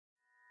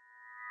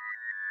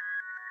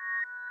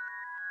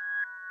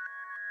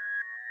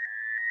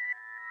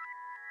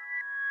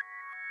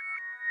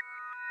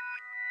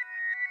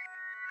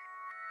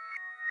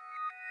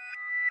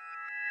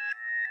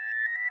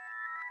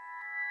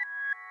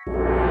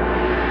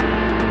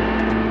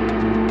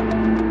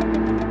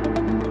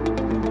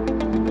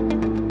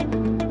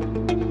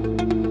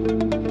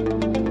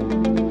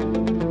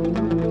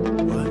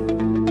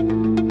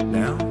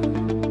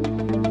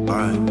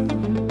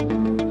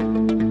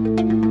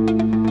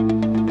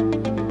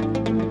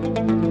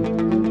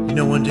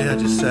One day I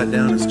just sat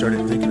down and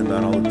started thinking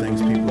about all the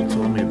things people have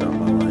told me about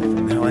my life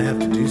and how I have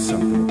to do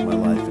something with my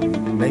life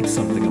and make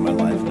something of my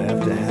life, and I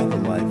have to have a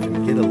life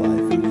and get a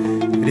life,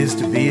 and if it is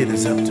to be, it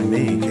is up to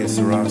me. Que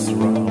sera,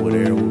 sera,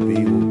 whatever will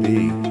be, will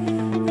be.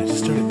 And I just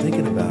started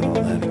thinking about all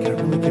that. It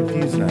got really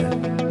confused,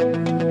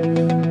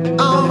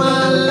 and all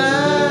my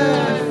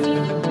life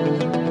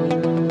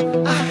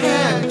I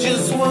had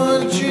just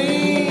one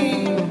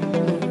dream,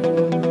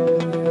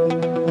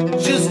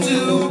 just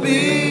to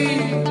be.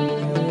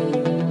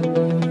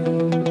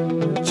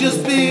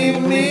 Just be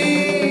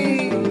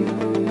me.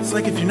 It's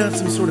like if you're not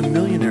some sort of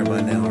millionaire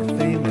by now, or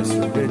famous,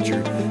 or rich,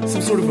 or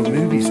some sort of a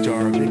movie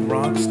star, a big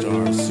rock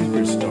star, a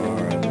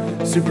superstar,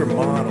 a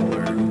supermodel,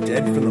 or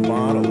dead from the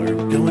bottle, or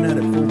going at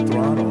it full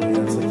throttle. You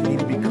know, it's like you need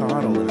to be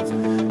coddled,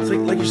 and it's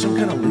like you're some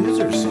kind of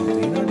loser or something.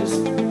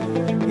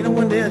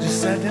 One day I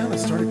just sat down and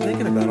started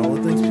thinking about all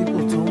the things people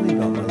have told me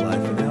about my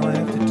life, and how I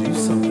have to do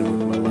something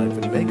with my life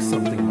and make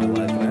something of my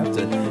life, and I have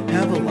to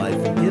have a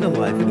life and get a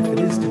life, and if it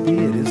is to be,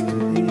 it is to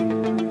be.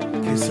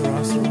 Que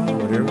sera, sera,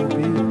 whatever will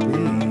be, will be.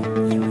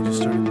 And I just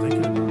started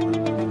thinking about my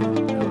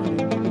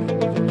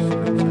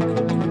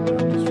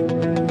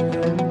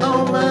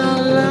all my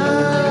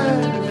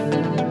life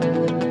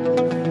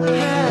I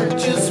had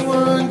just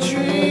one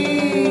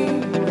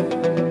dream,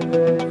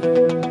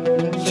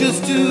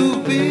 just to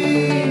be.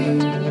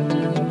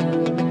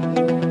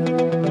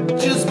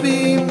 Just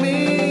be me.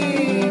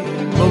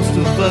 Most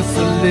of us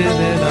are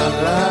living our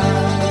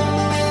lives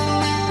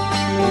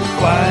in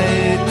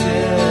quiet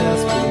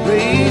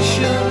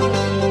desperation,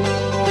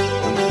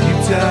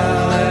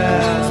 futile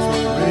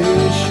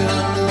aspiration,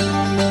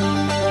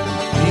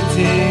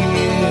 fleeting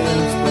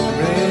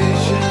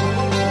inspiration.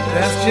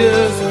 That's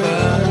just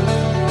fine.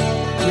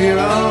 We're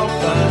all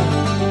fine.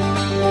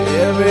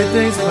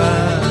 Everything's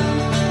fine.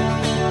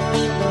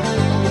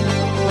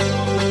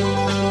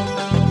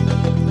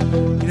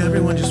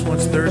 everyone just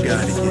wants their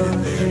guy to get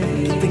in there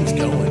and get things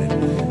going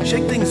and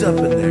shake things up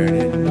in there,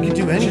 and you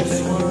can do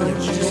anything.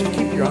 Just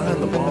keep your eye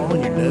on the ball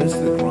and your nose to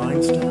the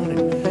grindstone, and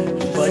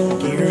your butt in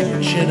gear and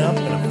your chin up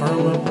and a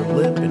firm upper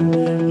lip and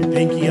your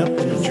pinky up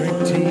and you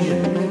drink tea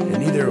and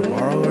neither a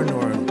borrower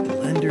nor a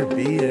lender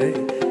be.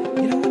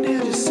 One day I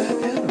just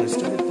sat down and I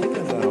started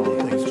thinking about all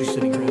the things just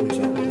sitting around me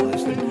about my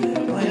life.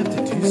 I have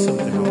to do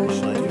something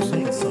with my life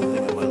and make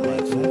something of my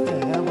life. So I have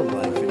to have a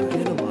life and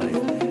get a life.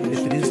 If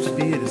it is to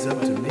be, it is up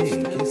to me.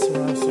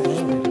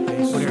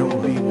 Whatever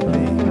will be, will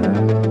be.